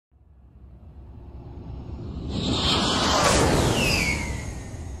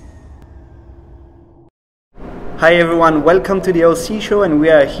Hi everyone, welcome to the OC show, and we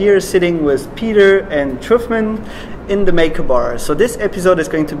are here sitting with Peter and Truffman in the Maker Bar. So this episode is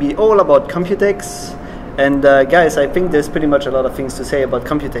going to be all about Computex. And guys, I think there's pretty much a lot of things to say about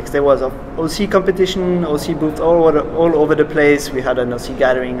Computex. There was an OC competition, OC booths all over the place. We had an OC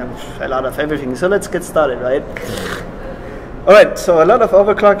gathering of a lot of everything. So let's get started, right? Alright, so a lot of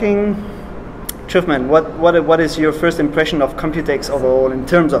overclocking. Truffman, what is your first impression of Computex overall in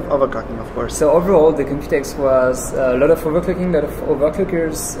terms of overclocking, of course? So overall, the Computex was a lot of overclocking, a lot of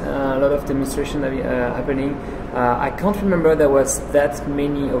overclockers, a lot of demonstration happening. I can't remember there was that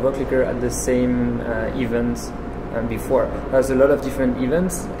many overclockers at the same event before. There was a lot of different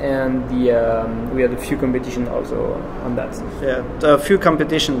events, and we had a few competitions also on that. Yeah, a few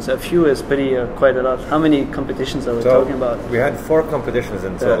competitions. A few is pretty quite a lot. How many competitions are we talking about? We had 4 competitions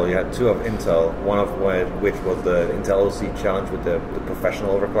in total. You had 2 of Intel, one of which was the Intel OC Challenge with the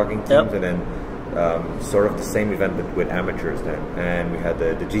professional overclocking teams, and then sort of the same event but with amateurs then. And we had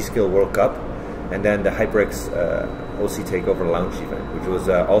the G-Skill World Cup, and then the HyperX OC Takeover Lounge event, which was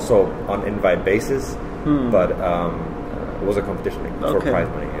also on invite basis. But it was a competition for prize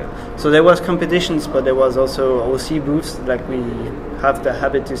money. Yeah. So there was competitions, but there was also OC booths like we have the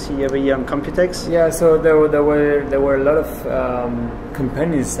habit to see every year on Computex. Yeah. So there were a lot of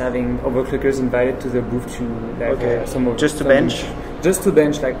companies having overclockers invited to the booth to like some of just to bench. Just to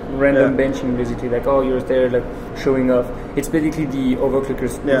bench, like random benching, basically. Like, oh, you're there, like showing off. It's basically the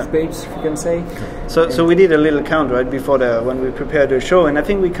overclockers booth page, if you can say. So we did a little count right before when we prepared the show, and I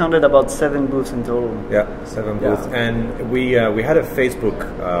think we counted about 7 booths in total. Yeah, 7 booths, and we had a Facebook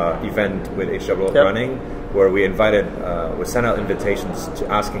event with HW running, where we invited, we sent out invitations to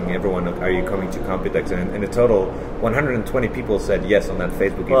asking everyone, are you coming to Computex? And in a total, 120 people said yes on that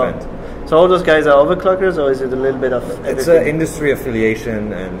Facebook event. So all those guys are overclockers, or is it a little bit of everything? It's an industry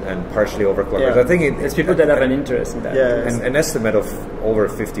affiliation and partially overclockers. I think it's people that have an interest in that. Yeah. And an estimate of over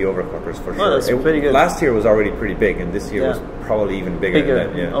 50 overclockers for sure. Oh, that's pretty good. Last year was already pretty big, and this year was probably even bigger.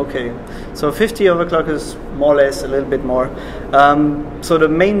 Than that, Okay, so 50 overclockers, more or less, a little bit more. So the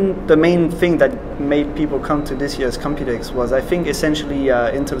main thing that made people come to this year's Computex was, I think, essentially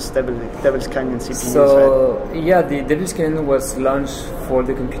Intel's Devil's Canyon CPUs. So yeah, the Devil's Canyon was launched for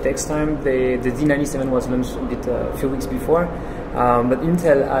the Computex time. The D97 was launched a few weeks before, but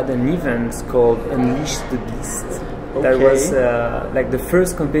Intel had an event called Unleash the Beast. That was like the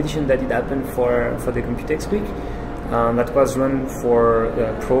first competition that did happen for the Computex week. That was run for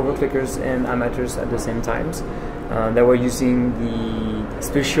pro overclockers and amateurs at the same times. They were using the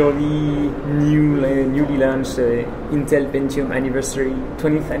especially newly launched Intel Pentium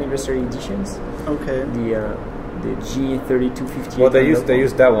 20th anniversary editions. Okay. The G3250. Well, they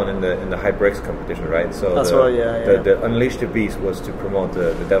used that one in the HyperX competition, right? So the Unleash the Beast was to promote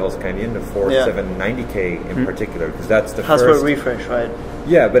the Devil's Canyon, the 4790K in particular, because that's the Haswell first refresh, right?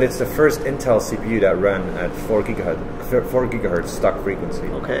 Yeah, but it's the first Intel CPU that ran at 4 gigahertz stock frequency.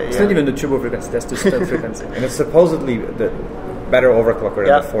 Okay. It's not even the turbo frequency; that's the stock frequency. And it's supposedly the better overclocker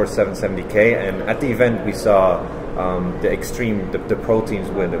than the 4770K. And at the event, we saw the pro teams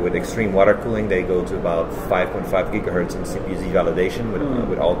with extreme water cooling. They go to about 5.5 gigahertz in CPU-Z validation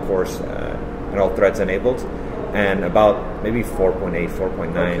with all cores and all threads enabled, and about maybe 4.8,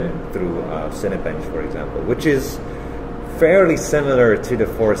 4.9 through Cinebench, for example, which is fairly similar to the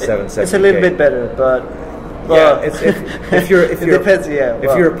 4770K. It's a little bit better, but if you're depends,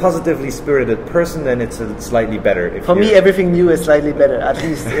 if you're a positively spirited person, then it's slightly better. For me, everything new is slightly better. At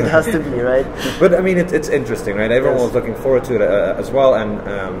least it has to be, right? But I mean, it's interesting, right? Everyone was looking forward to it as well, and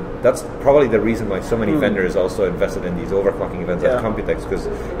that's probably the reason why so many vendors also invested in these overclocking events at Computex, because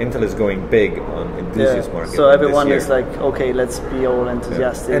Intel is going big on enthusiast market. So everyone is like, okay, let's be all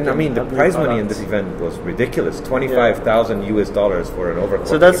enthusiastic. And I mean, the prize money in this event was ridiculous: $25,000 US for an overclocking.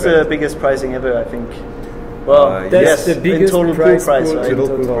 So that's event. the biggest pricing ever, I think. Well, that's the biggest total price, right? Total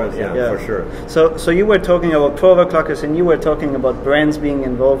price, for sure. So you were talking about pro overclockers, and you were talking about brands being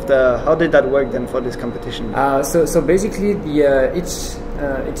involved. How did that work then for this competition? So basically, each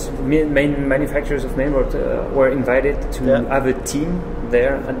main manufacturers of mainboard were invited to have a team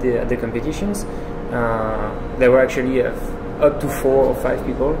there at the competitions. There were actually up to 4 or 5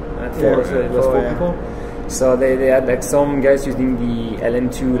 people. I think it was 4 people. So they had like some guys using the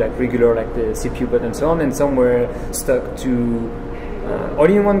LM2 like regular, like the CPU button and so on, and some were stuck to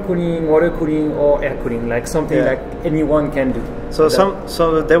all-in-one cooling, water cooling, or air cooling, like something like anyone can do. So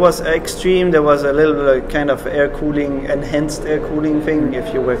there was extreme, there was a little kind of air cooling, enhanced air cooling thing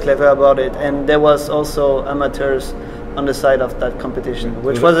if you were clever about it, and there was also amateurs on the side of that competition,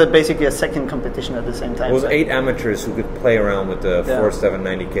 which was basically a second competition at the same time. It was 8 amateurs who could play around with the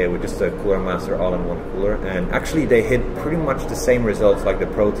 4790K with just a Cooler Master all-in-one cooler, and actually they hit pretty much the same results like the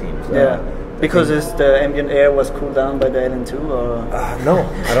pro teams. Because the ambient air was cooled down by the LN2, or no,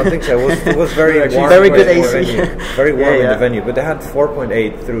 I don't think so. It was very warm, very good AC, very warm in the venue. But they had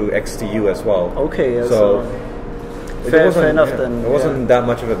 4.8 through XTU as well. Okay, so. Fair enough then. There wasn't that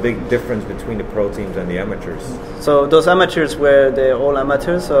much of a big difference between the pro teams and the amateurs. So those amateurs, were they all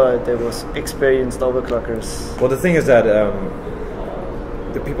amateurs or they was experienced overclockers? Well, the thing is that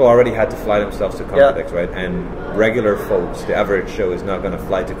the people already had to fly themselves to Computex, right? And regular folks, the average show is not going to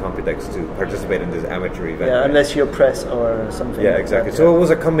fly to Computex to participate in this amateur event. Yeah, right? Unless you're press or something. Yeah, exactly. So it was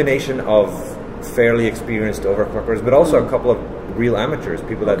a combination of fairly experienced overclockers, but also a couple of real amateurs,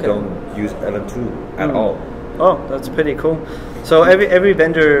 people that don't use LN2 at all. Oh, that's pretty cool. So every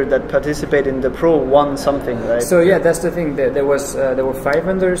vendor that participated in the pro won something, right? So yeah, that's the thing. There were 5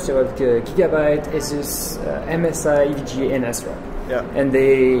 vendors. There was Gigabyte, Asus, MSI, EVGA, and ASRock. Yeah. And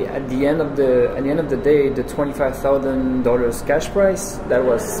they at the end of the day, the $25,000 cash prize that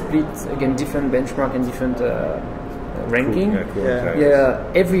was split again, different benchmark and different ranking.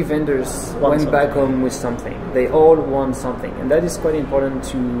 Every vendors went back home with something. They all won something, and that is quite important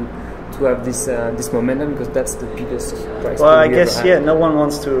to have this momentum, because that's the biggest prize. Well, I guess no one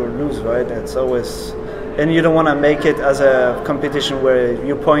wants to lose, right? It's always, and you don't want to make it as a competition where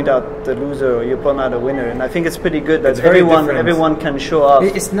you point out the loser or you point out a winner. And I think it's pretty good that everyone can show up.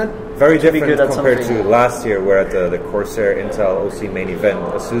 It's not very different compared to last year, where at the Corsair Intel OC main event,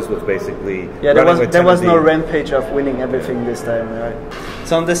 Asus was basically there was no rampage of winning everything this time, right?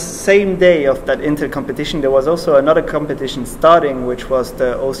 So on the same day of that Intel competition, there was also another competition starting, which was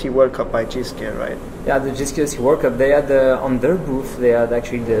the OC World Cup by G-Skill, right? Yeah, the G-Skill OC World Cup. They had on their booth, they had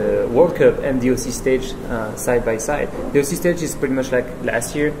actually the World Cup and the OC stage side by side. The OC stage is pretty much like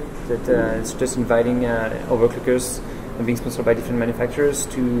last year, that it's just inviting overclockers and being sponsored by different manufacturers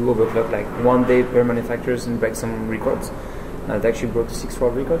to overclock like one day per manufacturers and break some records. They actually broke 6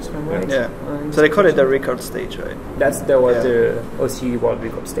 world records, if I'm right. Yeah. So they call it the record stage, right? That was the OC world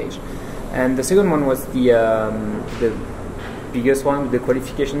record stage, and the second one was the biggest one with the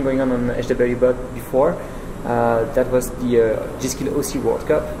qualification going on HWBot before. That was the G-Skill OC World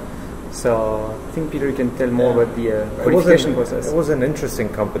Cup. So I think Peter can tell more about the qualification process. It was an interesting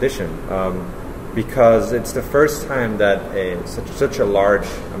competition. Because it's the first time that such a large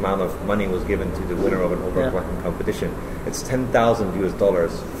amount of money was given to the winner of an overclocking competition. It's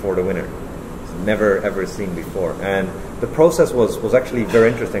 $10,000 for the winner. It's never ever seen before, and the process was actually very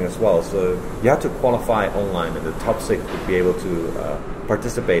interesting as well. So you had to qualify online, and the top 6 would be able to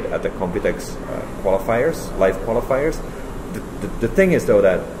participate at the Computex qualifiers, live qualifiers. The thing is, though,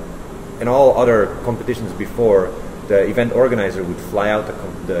 that in all other competitions before, the event organizer would fly out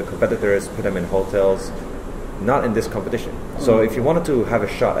the competitors, put them in hotels. Not in this competition. So if you wanted to have a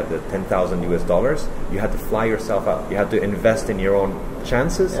shot at the $10,000, you had to fly yourself out. You had to invest in your own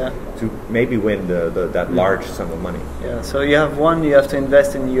chances to maybe win that large sum of money. Yeah. So you have to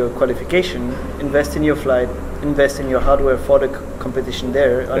invest in your qualification, invest in your flight, invest in your hardware for the competition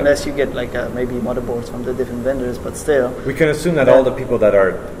there, unless you get like maybe motherboards from the different vendors, but still. We can assume that all the people that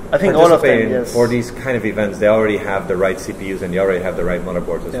are participating for these kind of events, they already have the right CPUs and they already have the right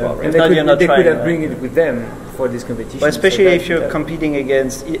motherboards as well, right? And they could have bring it with them for this competition. But especially if you're competing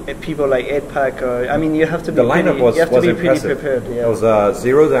against people like 8-Pack, or I mean, you have to be pretty prepared. Yeah. It was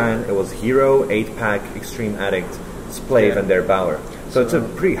Zero Dan, it was Hero, 8-Pack, Extreme Addict, Splave, and their Bauer. So it's a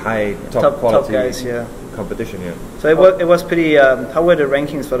pretty high top quality guys, competition. So it was pretty. How were the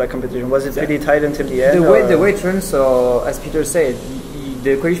rankings for that competition? Was it pretty tight until the end? The way it runs, so as Peter said,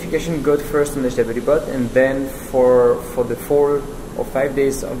 the qualification got first on the HWBot, and then for the 4 or 5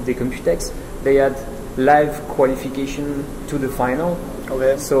 days of the Computex, they had live qualification to the final.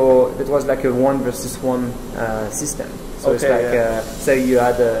 Okay. So it was like a 1 versus 1 system. So it's like say you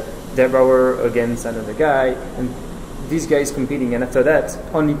had Debauer against another guy, and this guy is competing, and after that,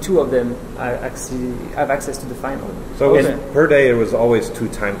 only 2 of them actually have access to the final. So per day, there was always 2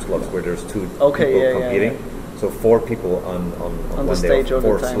 time slots where there's 2 people competing. So 4 people on one day, or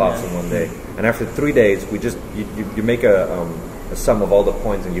 4 slots in one day. And after 3 days, you make a sum of all the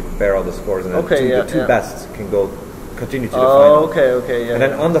points and you compare all the scores, and then the two best can continue to the final. And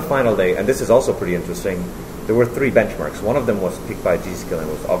then on the final day, and this is also pretty interesting, there were 3 benchmarks. One of them was picked by G-Skill and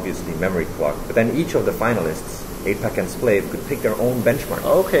was obviously memory clock. But then each of the finalists 8-Pack and Splave could pick their own benchmark.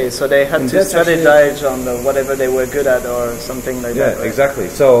 Okay, so they had to strategize on whatever they were good at or something like that. Yeah, right? Exactly.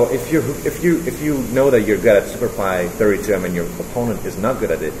 So if you know that you're good at SuperPi 32M and your opponent is not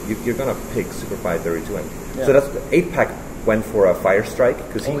good at it, you're gonna pick SuperPi 32M. Yeah. So that's 8-Pack went for a Fire Strike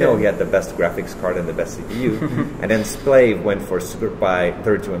because he knew he had the best graphics card and the best CPU, and then Splave went for SuperPi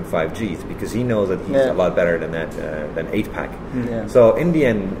 32M 5Gs because he knows that he's a lot better than that than 8-Pack. Yeah. So in the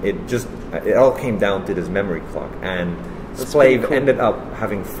end, it all came down to this memory clock, and Splave ended up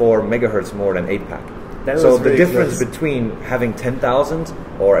having 4 megahertz more than 8-Pack. So the difference between having 10,000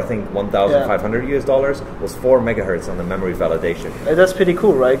 or I think $1,500 was 4 megahertz on the memory validation. That's pretty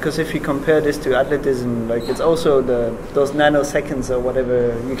cool, right? Because if you compare this to athleticism, like it's also those nanoseconds or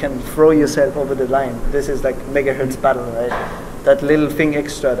whatever, you can throw yourself over the line. This is like megahertz battle, right? That little thing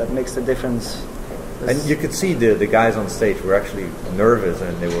extra that makes the difference. And you could see the guys on stage were actually nervous,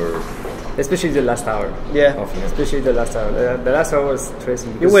 and they were... Especially the last hour. Yeah. Especially the last hour. The last hour was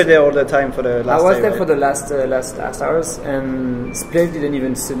interesting. You were there all the time for the last I was there right? for the last hours, and Splave didn't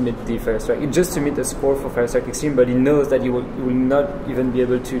even submit the Fire Strike. He just submitted a score for Fire Strike Extreme, but he knows that he will not even be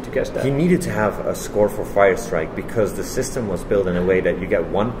able to catch that. He needed to have a score for Fire Strike because the system was built in a way that you get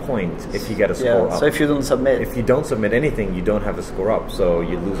 1 point if you get a score up. So if you don't submit. If you don't submit anything, you don't have a score up, so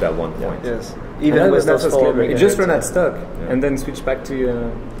you lose that 1 point. Yes. Even with those 4 megahertz. It just ran at stock and then switched back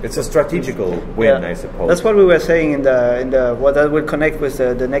to... it's a strategical win, I suppose. That's what we were saying in the what that will connect with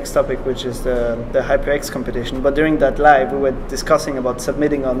the next topic, which is the HyperX competition. But during that live, we were discussing about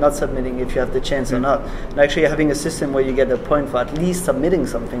submitting or not submitting if you have the chance or not. And actually having a system where you get a point for at least submitting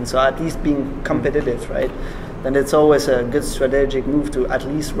something, so at least being competitive, right? Then it's always a good strategic move to at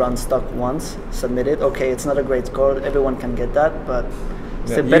least run stock once, submit it. Okay, it's not a great score, everyone can get that, but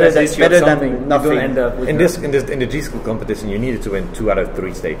better than nothing. In the G School competition, you needed to win 2 out of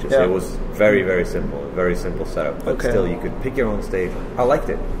 3 stages. So it was very simple setup. But still, you could pick your own stage. I liked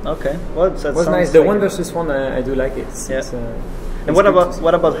it. Okay, well, that was nice. The 1 versus 1, I do like it. And what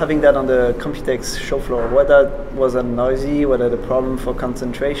about having that on the Computex show floor? Whether was it noisy? Whether the problem for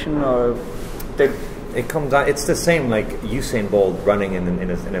concentration or it comes down. It's the same like Usain Bolt running in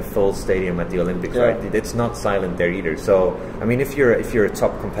a full stadium at the Olympics, right? It's not silent there either. So I mean, if you're a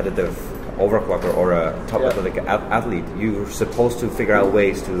top competitive overclocker or a top athletic athlete, you're supposed to figure out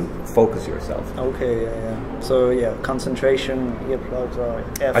ways to focus yourself. Okay, So concentration, earplugs, or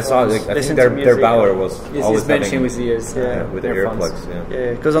earphones. I saw. I think their Bauer was always benching with the with the earplugs.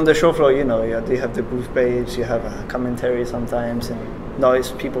 Yeah, because on the show floor, they have the booth page, you have a commentary sometimes, and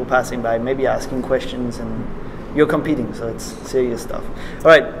noise, people passing by, maybe asking questions, and you're competing, so it's serious stuff.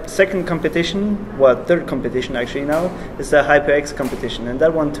 All right, second competition, third competition actually now, is the HyperX competition, and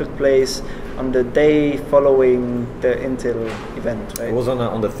that one took place on the day following the Intel event, right? It was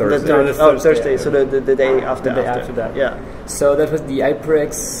on the Thursday. Thursday, so the day after. The day after that. Yeah. So that was the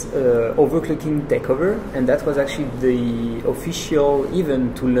HyperX Overclocking Takeover, and that was actually the official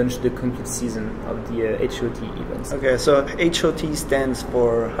event to launch the complete season of the HOT events. Okay, so HOT stands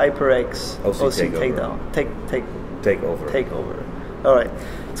for HyperX OC Takeover. All right.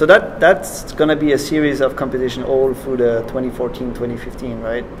 So that's going to be a series of competition all through the 2014-2015,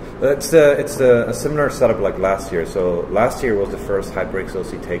 right? It's a similar setup like last year. So last year was the first HyperX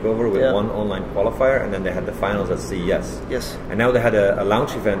OC Takeover with 1 online qualifier, and then they had the finals at CES. Yes. And now they had a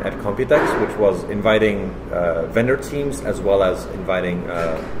launch event at Computex, which was inviting vendor teams as well as inviting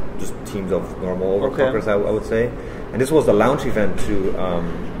just teams of normal overclockers, I would say. And this was the launch event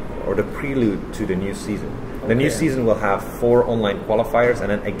or the prelude to the new season. The new season will have 4 online qualifiers and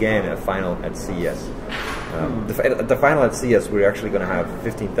then again a final at CES. The final at CES, we're actually going to have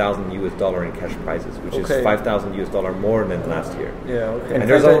 $15,000 in cash prizes, which is $5,000 more than last year. Yeah, okay. And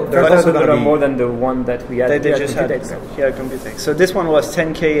there's also going to be more than the one that we had. They just had here Computex. So this one was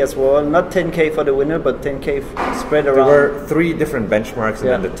 10K as well, not 10K for the winner, but 10K spread around. There were 3 different benchmarks, and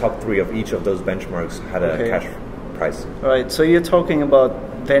then the top 3 of each of those benchmarks had a cash prize. All right. So you're talking about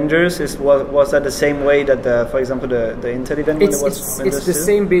vendors. Was that the same way that for example the Intel event? It's the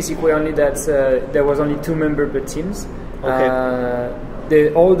same basic way, only that there was only 2 member per teams.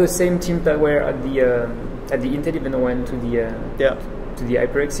 All the same teams that were at the Intel event went to the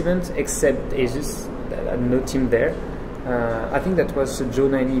HyperX event, except Asus, that had no team there. I think that was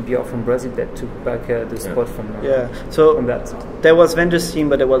Joe90BR from Brazil that took back the spot from that. There was vendors team,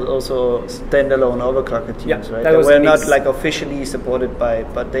 but there was also standalone overclocker teams, right? They were not like officially supported by,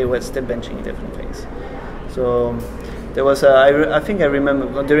 but they were still benching different things. So there was I think I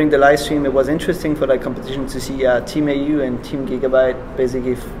remember during the live stream, it was interesting for that competition to see Team AU and Team Gigabyte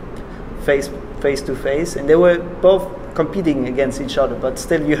basically face to face, and they were both competing against each other, but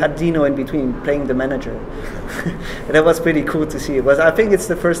still you had Dino in between playing the manager. And that was pretty cool to see. I think it's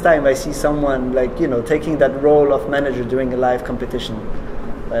the first time I see someone like, you know, taking that role of manager during a live competition.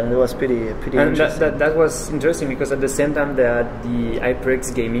 And it was pretty interesting. That was interesting because at the same time they had the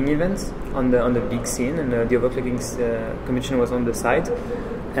HyperX gaming events on the big scene, and the overclocking competition was on the side,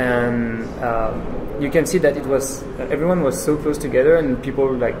 and you can see that it was everyone was so close together, and people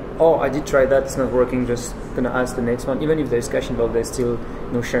were like, oh, I did try that, it's not working, just gonna ask the next one. Even if there's cash involved, they're still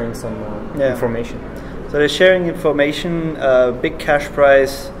sharing some information. So they're sharing information, big cash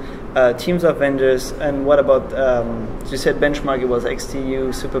prize, teams of vendors, and what about, you said benchmark, it was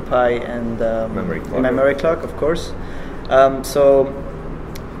XTU, SuperPi, and Memory Clock, of course. So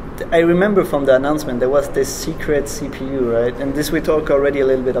I remember from the announcement there was this secret CPU, right? And this we talked already a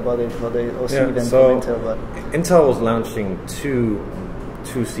little bit about it for the OC event from Intel. But Intel was launching two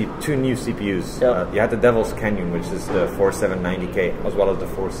new CPUs. You had the Devil's Canyon, which is the 4790K, as well as the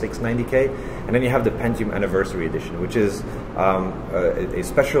 4690K, and then you have the Pentium Anniversary Edition, which is a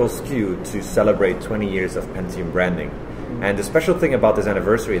special SKU to celebrate 20 years of Pentium branding. And the special thing about this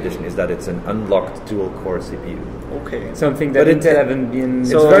Anniversary Edition is that it's an unlocked dual-core CPU. Okay. Something that Intel haven't been.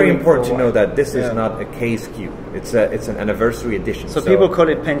 It's very important to know that this is not a K SKU. It's an Anniversary Edition. So people call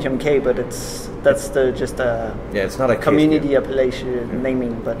it Pentium K, but it's not a community appellation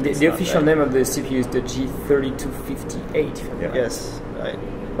naming. But the official name of the CPU is the G3258. Yes. Right.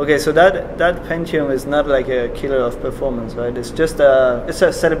 Okay, so that Pentium is not like a killer of performance, right? It's just a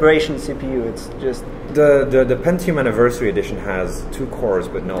celebration CPU. It's just the Pentium Anniversary Edition has 2 cores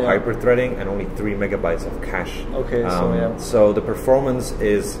but no hyper-threading and only 3 megabytes of cache. Okay, so the performance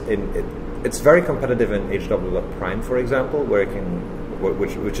is it's very competitive in HW Prime, for example, where it can,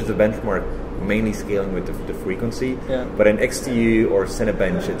 which is a benchmark mainly scaling with the frequency. But in XTU or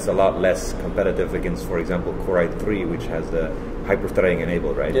Cinebench, it's a lot less competitive against, for example, Core i3, which has the hyper-threading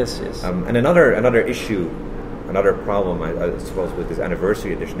enabled, right? Yes. And another issue, another problem, I suppose, with this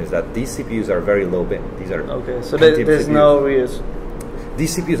Anniversary Edition is that these CPUs are very low bin. These are so there's no real.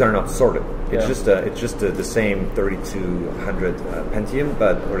 These CPUs are not sorted. It's just the same 3200 Pentium,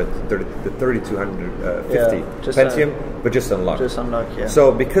 or the 3250 Pentium, but just unlocked.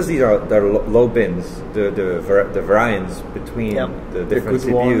 So because they're low bins, the variance between the different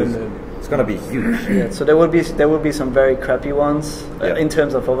CPUs, it's going to be huge. So there will be some very crappy ones in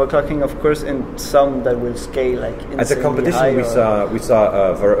terms of overclocking, of course, and some that will scale like insanely at the competition high. we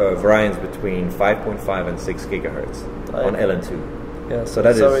saw a variance between 5.5 and 6 gigahertz on LN2. So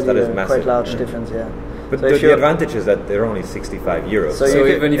that is massive. Quite large difference, But so the advantage is that they're only 65 euros. So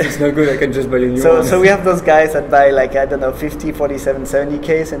even if it's not good, I can just buy a new one. So we have those guys that buy like, I don't know, 50, 47,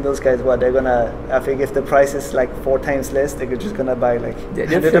 70Ks, and those guys, they're gonna, I think if the price is like 4 times less, they're just gonna buy like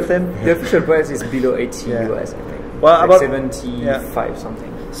 100 of them. The official price is below 80 US, I think. Well, like about 75 something.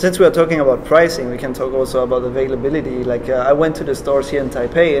 Since we are talking about pricing, we can talk also about availability. Like I went to the stores here in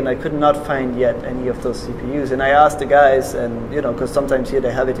Taipei and I could not find yet any of those CPUs. And I asked the guys, and because sometimes here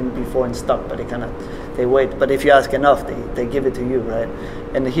they have it before in stock, but they wait. But if you ask enough, they give it to you, right?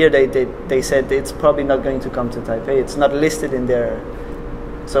 And here they said it's probably not going to come to Taipei. It's not listed in there.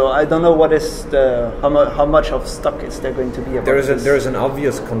 So I don't know what is how much of stock is there going to be about there is an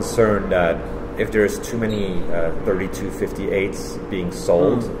obvious concern that if there's too many 3258s being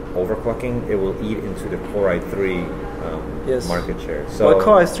sold, overclocking, it will eat into the Core i3 market share. So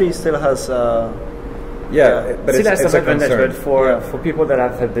Core i3 still has but it's a concern. But for people that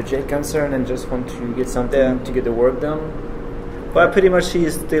have had the J concern and just want to get something to get the work done. Well, I pretty much see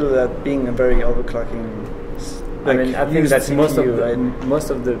it still being a very overclocking. I mean, I think that most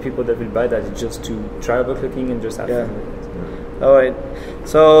of the people that will buy that is just to try overclocking and just have fun with it. All right,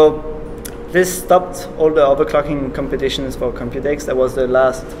 so this stopped all the overclocking competitions for Computex. That was the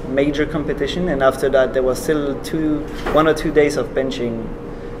last major competition, and after that there was still 1 or 2 days of benching,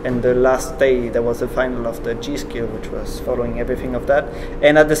 and the last day there was the final of the G-Skill, which was following everything of that.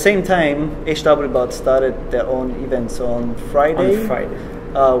 And at the same time, HWBot started their own events on Friday.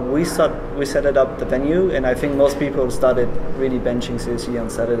 We set it up the venue, and I think most people started really benching seriously on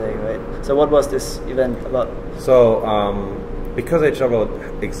Saturday, right? So what was this event about? So because HW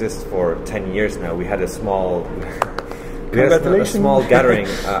exists for 10 years now, we had a small gathering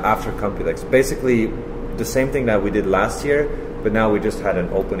after Computex. Basically the same thing that we did last year, but now we just had an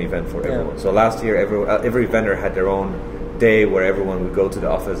open event for everyone. So last year every vendor had their own day where everyone would go to the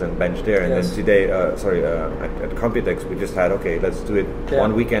office and bench there, and then today at Computex we just had, okay, let's do it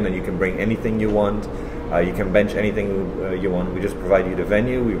one weekend, and you can bring anything you want, you can bench anything you want. We just provide you the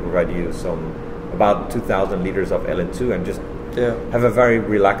venue, we provide you about 2,000 liters of LN2, and just have a very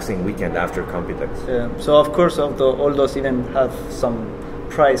relaxing weekend after Computex. Yeah. So of course, all those events have some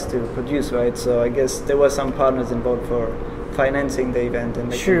price to produce, right? So I guess there were some partners involved for financing the event and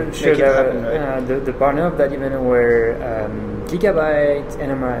make it happen, right? The partner of that event were Gigabyte,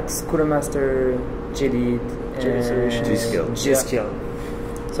 NMRX, Coolermaster, JLead, G-Skill.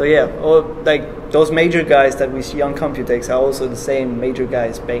 So yeah, all like those major guys that we see on Computex are also the same major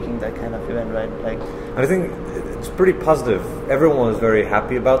guys making that kind of event, right? Like, I think it's pretty positive. Everyone was very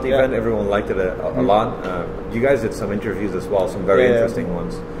happy about the event. Everyone liked it a lot. You guys did some interviews as well, some very interesting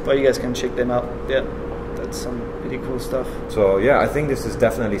ones. But you guys can check them out. Yeah, that's some really cool stuff. So yeah, I think this is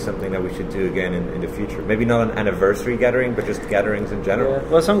definitely something that we should do again in the future. Maybe not an anniversary gathering, but just gatherings in general. Yeah.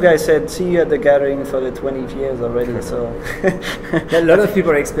 Well, some guys said, see you at the gathering for the 20th years already. So a lot of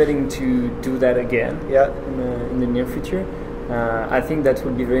people are expecting to do that again. Yeah, in the near future. I think that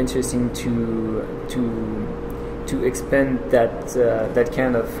would be very interesting to expand that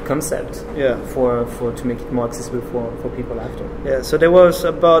kind of concept to make it more accessible for people after. Yeah, so there was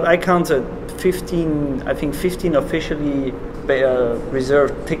about, I counted 15 officially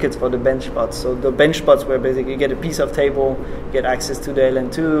reserved tickets for the bench spots. So the bench spots were basically you get a piece of table, get access to the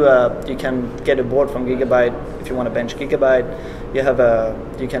LN2, you can get a board from Gigabyte if you want to bench Gigabyte.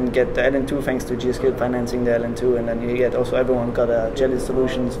 You can get the LN2 thanks to G-Skill financing the LN2, and then you get also everyone got a JLead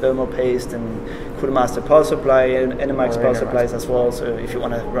Solutions thermal paste and Coolermaster power supply and NMRX power supplies as well. So if you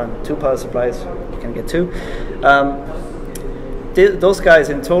want to run 2 power supplies, you can get 2. Those guys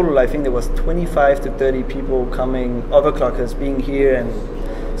in total, I think there was 25 to 30 people coming, overclockers being here and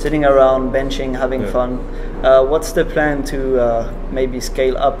sitting around, benching, having fun. What's the plan to maybe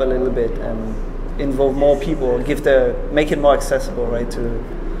scale up a little bit and involve more people, make it more accessible, right?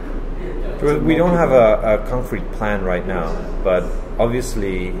 We don't have a concrete plan right now, but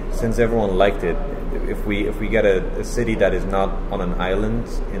obviously, since everyone liked it, if we get a city that is not on an island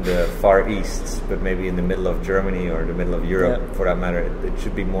in the Far East, but maybe in the middle of Germany or the middle of Europe, for that matter, it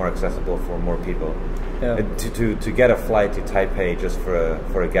should be more accessible for more people. Yeah. To get a flight to Taipei just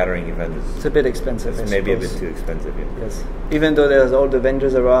for a gathering event is a bit expensive. It's maybe a bit too expensive. Yeah. Yes. Even though there's all the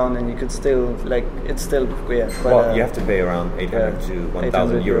vendors around, and you could still it's still well, you have to pay around 800 to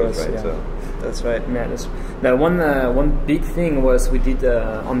 1,000 euros, right? Yeah. So that's right. Yeah. Now one big thing was we did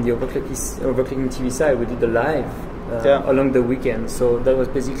on the OverClocking-TV side, we did a live along the weekend. So that was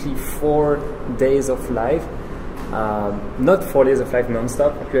basically 4 days of live. Not 4 days of live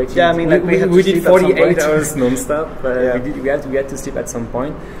non-stop. I mean, like we did 48 hours non-stop. We had to sleep at some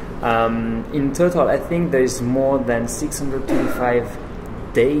point. In total, I think there is more than 625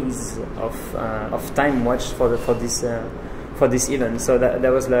 days of time watched for this event. So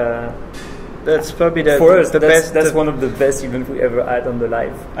that was that's probably for us, the best. That's one of the best events we ever had on the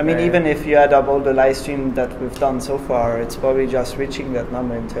live. I mean, even if you add up all the live stream that we've done so far, it's probably just reaching that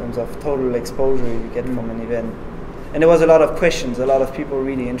number in terms of total exposure you get from an event. And there was a lot of questions, a lot of people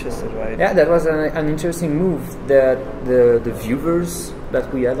really interested, right? Yeah, that was an interesting move. That the viewers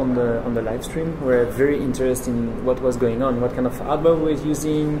that we had on the live stream were very interested in what was going on, what kind of hardware we were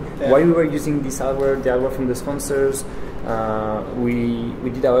using, why we were using this hardware, the hardware from the sponsors. We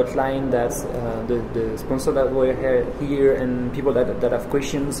did our outline that the sponsors that were here and people that have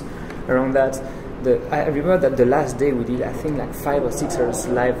questions around that. I remember that the last day we did, I think, like 5 or 6 hours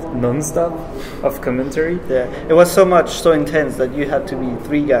live non-stop of commentary. Yeah, it was so intense that you had to be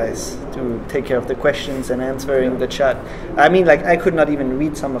 3 guys to take care of the questions and answering the chat. I mean, like, I could not even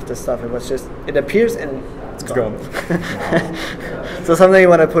read some of the stuff. It was just, it appears and it's gone. So sometimes you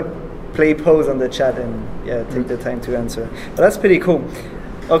want to play pause on the chat and take the time to answer. But that's pretty cool.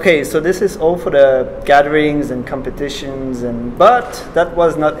 Okay, so this is all for the gatherings and competitions, but that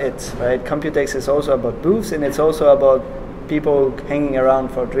was not it, right? Computex is also about booths, and it's also about people hanging around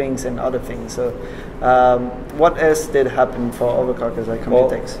for drinks and other things. So, what else did happen for overclockers at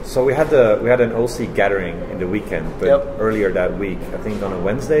Computex? Well, so we had an OC gathering in the weekend, but earlier that week, I think on a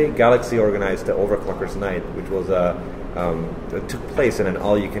Wednesday, Galaxy organized the Overclockers Night, which was it took place in an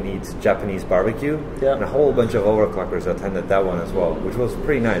all-you-can-eat Japanese barbecue, and a whole bunch of overclockers attended that one as well, which was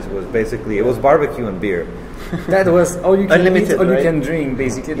pretty nice. It was barbecue and beer. That was all you can eat, all you can drink,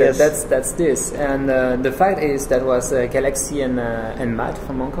 basically. Yes. That's this. And the fact is that was Galaxy and Matt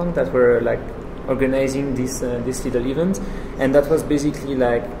from Hong Kong that were like organizing this little event, and that was basically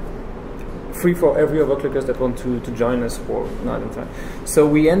like free for every overclockers that want to join us for another time. So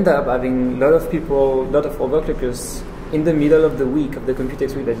we end up having a lot of people, a lot of overclockers in the middle of the week, of the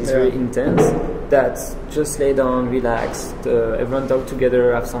Computex week that is very intense, that just lay down, relax, everyone talk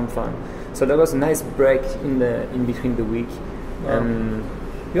together, have some fun. So that was a nice break in between the week.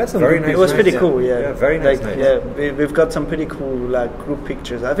 You had some very good nice. It was pretty yeah. cool, yeah. Yeah, very nice. Like, yeah, we've got some pretty cool like group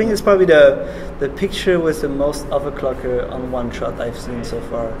pictures. I think it's probably the picture with the most overclocker on one shot I've seen so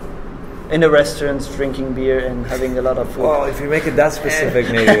far. In the restaurants, drinking beer and having a lot of food. Well, if you make it that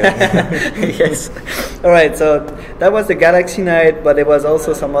specific, maybe. Yes. All right. So that was the Galaxy night, but there was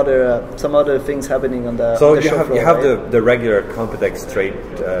also some other things happening on the. So on the you show have floor, you have right? the regular Computex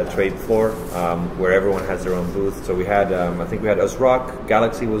trade floor where everyone has their own booth. So we had I think we had UsRock,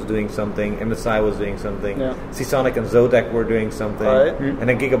 Galaxy was doing something, MSI was doing something, Yeah. Seasonic and Zodac were doing something, Right. and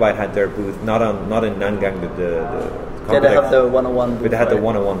then Gigabyte had their booth. Not in Nangang, the Yeah, they have Computex, the 101 booth. but they had the right?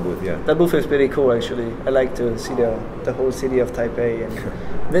 101 booth. Yeah. That booth is pretty cool, actually. I like to see the whole city of Taipei. And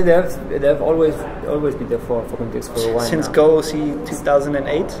They have always been there for Computex for a while since now. Go See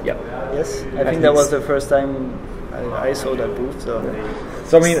 2008. Yeah. Yes, I At think that was least. the first time I saw that booth. So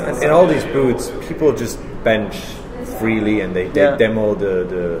I mean, in all these booths, people just bench freely and they Yeah. demo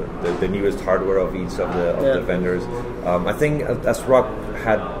the newest hardware of each of Yeah. the vendors. I think ASRock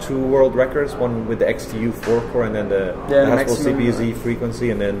had 2 world records, one with the XTU 4-core and then the Haswell maximum. CPU-Z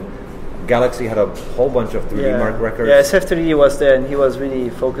frequency, and then Galaxy had a whole bunch of 3D Mark records. Yeah, SF3D was there, and he was really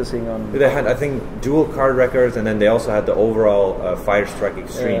focusing on. They had, I think, dual card records, and then they also had the overall Firestrike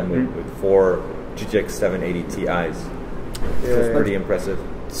Extreme with 4 GTX 780 Ti's. It was pretty impressive.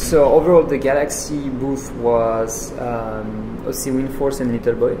 So overall, the Galaxy booth was OC Windforce and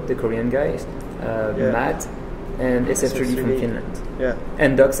Little Boy, the Korean guys, Matt, and SF3D from Finland. Yeah.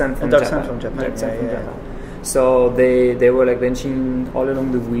 And Doxan from Japan. Doxan from Japan. So they were like benching all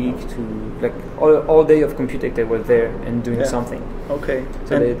along the week to like all day of Computex. They were there and doing something. Okay.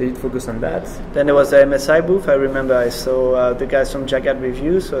 So they did focus on that. Then there was the MSI booth. I remember I saw the guys from Jagat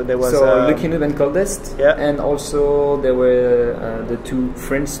Review. So there was Lucky Noob and Coldest. Yeah. And also there were the 2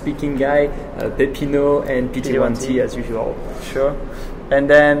 French-speaking guys, Pepino and PT1T as usual. Sure. And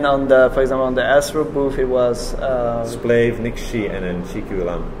then on the, for example, on the Astro booth, it was Splave, Nixi, and then Shiku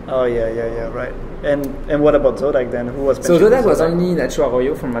Lam. Oh yeah, right. And what about Zodac then? Who was? So Zodac was only Nacho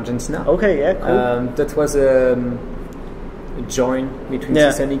Arroyo from Argentina. Okay, yeah, cool. That was a join between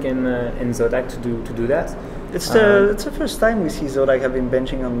Seasonic and Zodac to do that. It's the first time we see Zodac have been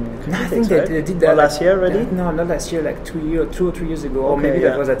benching on Computex, I think right? they did that last year already. No, not last year. Like 2 or 3 years ago, or maybe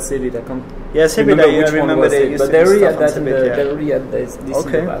that was at Cebit. I can't. Yeah, Cebit. I remember they used but to they do already stuff had that. on Cebit, They already had this in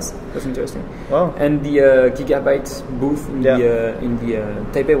the past. That's interesting. Wow. And the Gigabyte booth in the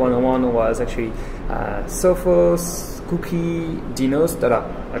Taipei 101 was actually Sophos, Cookie, Dinos that are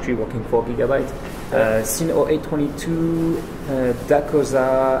actually working for Gigabyte. Sin 0822,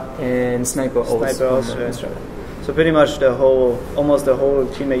 Dakoza, and Sniper also. So pretty much almost the whole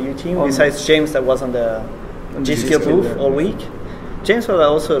Team AU team, besides James that was on the G-Skill booth all week. James was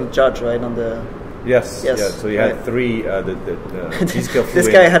also a judge, right, on the... Yes. Yeah. So you had 3 G-Skill. This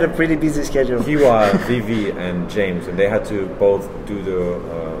guy had a pretty busy schedule. Hiwa, Vivi, and James, and they had to both do the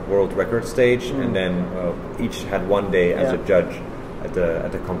world record stage, and then each had 1 day as a judge at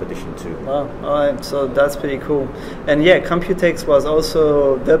the competition too. Wow, alright, so that's pretty cool. And yeah, Computex was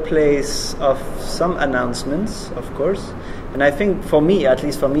also the place of some announcements, of course. And I think for me, at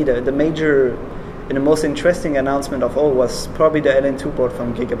least for me, the major and the most interesting announcement of all was probably the LN2 board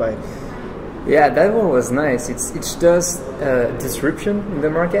from Gigabyte. Yeah, that one was nice. It does disruption in the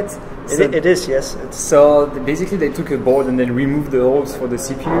market. So it is, yes. So basically they took a board and then removed the holes for the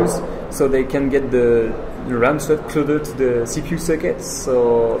CPUs so they can get the RAM slot closer to the CPU sockets.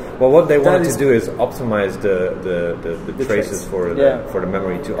 So what they wanted to do is optimize the traces for the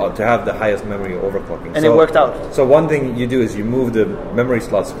memory to have the highest memory overclocking. And it worked out. So one thing you do is you move the memory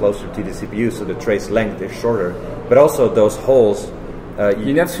slots closer to the CPU so the trace length is shorter, but also those holes.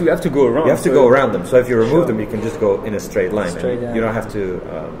 You have to go around. You have to go around them. So if you remove them, you can just go in a straight line. You don't have to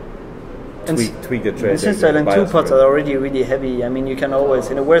tweak the trace. And since the LN2 pods are already really heavy, I mean, you can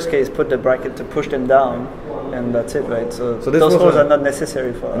always, in the worst case, put the bracket to push them down, and that's it, right? So those holes are not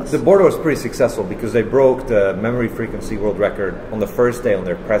necessary for us. The board was pretty successal because they broke the memory frequency world record on the first day on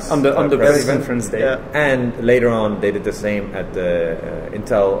their press on the press conference day, and later on they did the same at the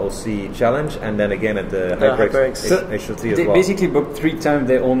Intel OC challenge, and then again at the HyperX HLT as well. They basically broke 3 times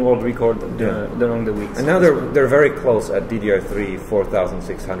their own world record along the weeks. And now they're very close at DDR3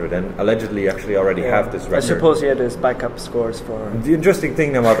 4600, and allegedly actually already have this record. I suppose there's backup scores for. The interesting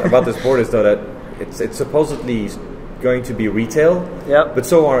thing about this board is though that it's supposedly going to be retail, but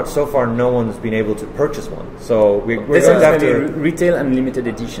so far no one's been able to purchase one. So we're going to have to retail and limited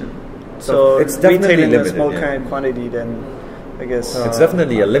edition. So it's definitely retail in limited, a small kind of quantity, then I guess it's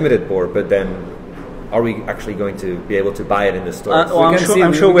definitely a limited board, but then are we actually going to be able to buy it in the store?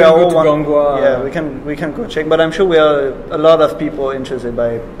 I'm sure we are all yeah, we can go check, but I'm sure we are a lot of people interested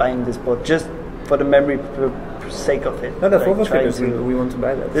by buying this board just for the memory sake of it. Not of overclockers, we want to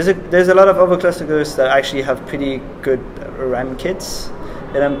buy that. There's a lot of overclockers that actually have pretty good RAM kits,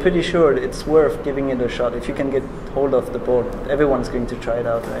 and I'm pretty sure it's worth giving it a shot. If you can get hold of the board, everyone's going to try it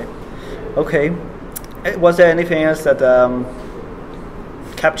out, right? Okay. Was there anything else that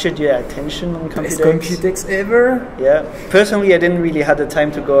captured your attention on Computex? Best Computex ever? Yeah. Personally, I didn't really have the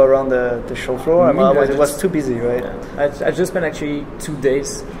time to go around the show floor. It was too busy, right? Yeah. I just spent actually 2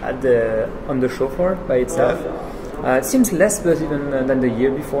 days on the show floor by itself. Yeah. It seems less busy than the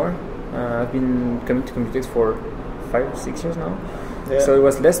year before. I've been coming to Computex for 5-6 years now. Yeah. So it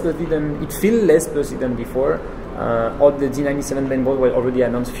was less busy it feels less busy than before. All the D97 mainboard were already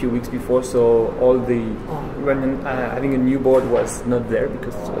announced a few weeks before, so all the having a new board was not there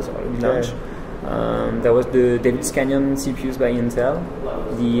because it was already launched. There was the Davis Canyon CPUs by Intel,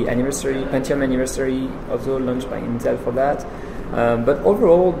 the Pentium anniversary also launched by Intel for that. But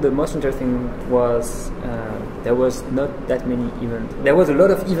overall, the most interesting was there was not that many events. There was a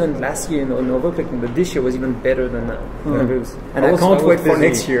lot of events last year on overclocking, but this year was even better than others. And I can't wait for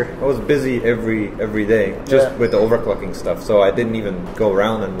next year. I was busy every day just with the overclocking stuff, so I didn't even go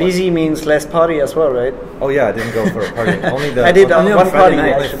around and busy means less party as well, right? Oh yeah, I didn't go for a party. I did only one party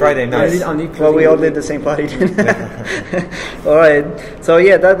only Friday night. Well, we all did the same party. All right. So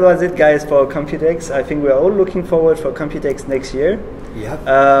yeah, that was it, guys, for Computex. I think we're all looking forward for Computex next year.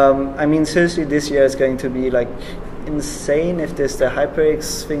 Yeah. I mean, seriously, this year is going to be like insane if there's the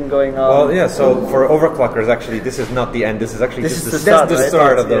HyperX thing going on. Well, yeah. So for overclockers, actually, this is not the end. This is actually just the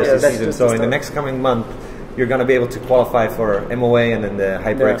start of the season. So in the next coming month, you're going to be able to qualify for MOA and then the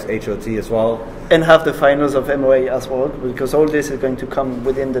HyperX HOT as well. And have the finals of MOA as well, because all this is going to come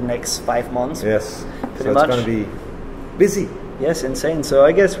within the next 5 months. Yes. So it's going to be busy. Yes, insane. So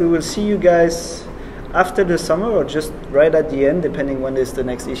I guess we will see you guys after the summer or just right at the end, depending when is the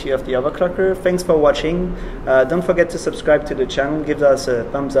next issue of the Overclocker. Thanks for watching. Don't forget to subscribe to the channel. Give us a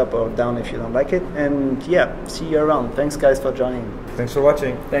thumbs up or down if you don't like it. And yeah, see you around. Thanks, guys, for joining. Thanks for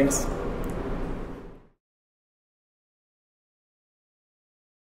watching. Thanks.